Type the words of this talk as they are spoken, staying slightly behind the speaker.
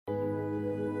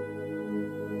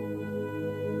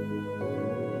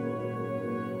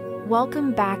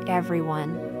Welcome back,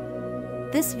 everyone.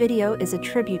 This video is a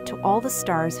tribute to all the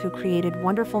stars who created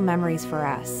wonderful memories for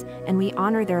us, and we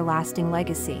honor their lasting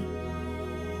legacy.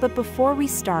 But before we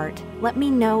start, let me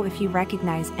know if you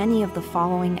recognize any of the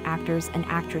following actors and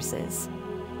actresses.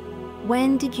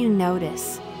 When did you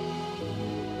notice?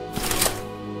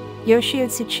 Yoshio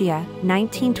Tsuchiya,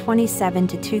 1927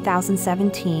 to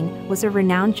 2017, was a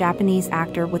renowned Japanese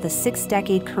actor with a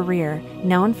 6-decade career,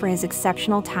 known for his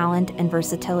exceptional talent and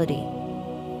versatility.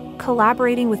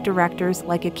 Collaborating with directors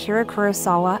like Akira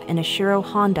Kurosawa and Ishiro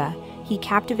Honda, he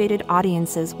captivated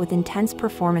audiences with intense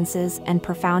performances and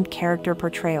profound character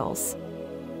portrayals.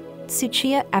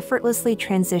 Tsuchiya effortlessly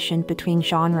transitioned between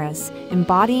genres,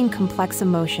 embodying complex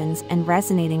emotions and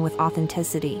resonating with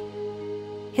authenticity.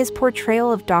 His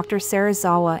portrayal of Dr.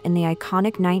 Serizawa in the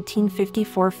iconic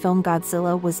 1954 film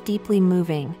Godzilla was deeply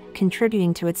moving,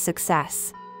 contributing to its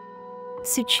success.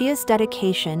 Tsuchiya's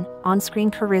dedication,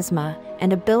 on-screen charisma,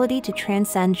 and ability to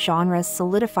transcend genres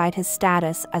solidified his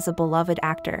status as a beloved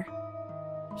actor.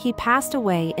 He passed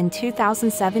away in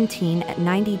 2017 at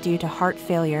 90 due to heart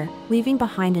failure, leaving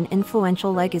behind an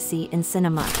influential legacy in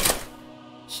cinema.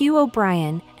 Hugh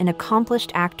O'Brian, an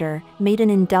accomplished actor, made an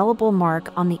indelible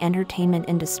mark on the entertainment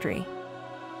industry.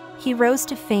 He rose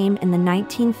to fame in the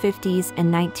 1950s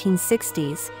and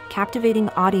 1960s, captivating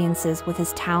audiences with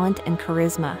his talent and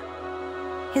charisma.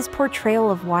 His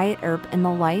portrayal of Wyatt Earp in The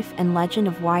Life and Legend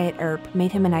of Wyatt Earp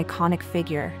made him an iconic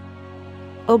figure.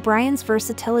 O'Brian's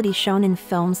versatility shone in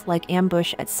films like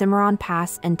Ambush at Cimarron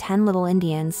Pass and 10 Little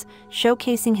Indians,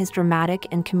 showcasing his dramatic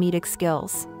and comedic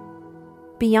skills.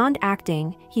 Beyond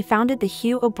acting, he founded the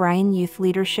Hugh O'Brian Youth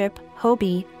Leadership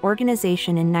 (HOBY)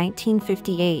 organization in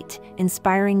 1958,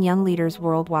 inspiring young leaders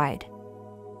worldwide.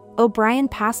 O'Brian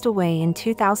passed away in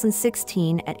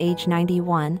 2016 at age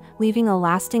 91, leaving a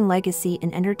lasting legacy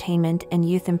in entertainment and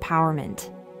youth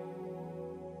empowerment.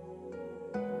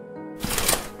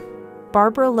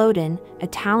 Barbara Loden, a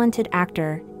talented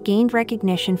actor, gained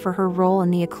recognition for her role in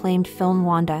the acclaimed film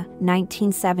Wanda,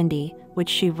 1970, which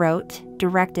she wrote,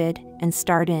 directed, and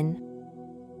starred in.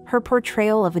 Her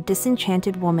portrayal of a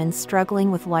disenchanted woman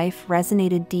struggling with life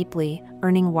resonated deeply,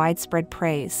 earning widespread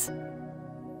praise.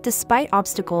 Despite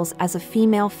obstacles as a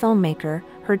female filmmaker,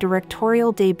 her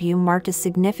directorial debut marked a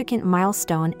significant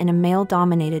milestone in a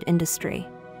male-dominated industry.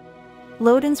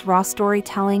 Loden's raw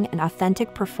storytelling and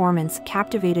authentic performance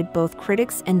captivated both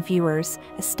critics and viewers,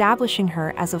 establishing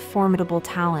her as a formidable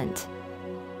talent.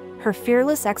 Her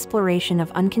fearless exploration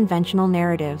of unconventional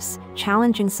narratives,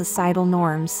 challenging societal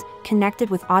norms,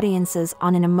 connected with audiences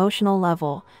on an emotional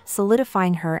level,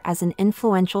 solidifying her as an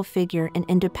influential figure in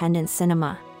independent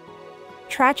cinema.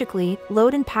 Tragically,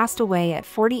 Loden passed away at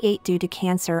 48 due to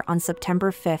cancer on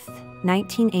September 5,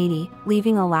 1980,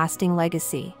 leaving a lasting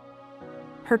legacy.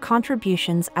 Her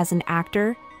contributions as an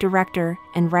actor, director,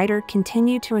 and writer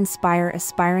continue to inspire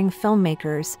aspiring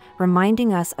filmmakers,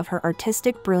 reminding us of her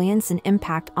artistic brilliance and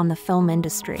impact on the film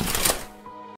industry.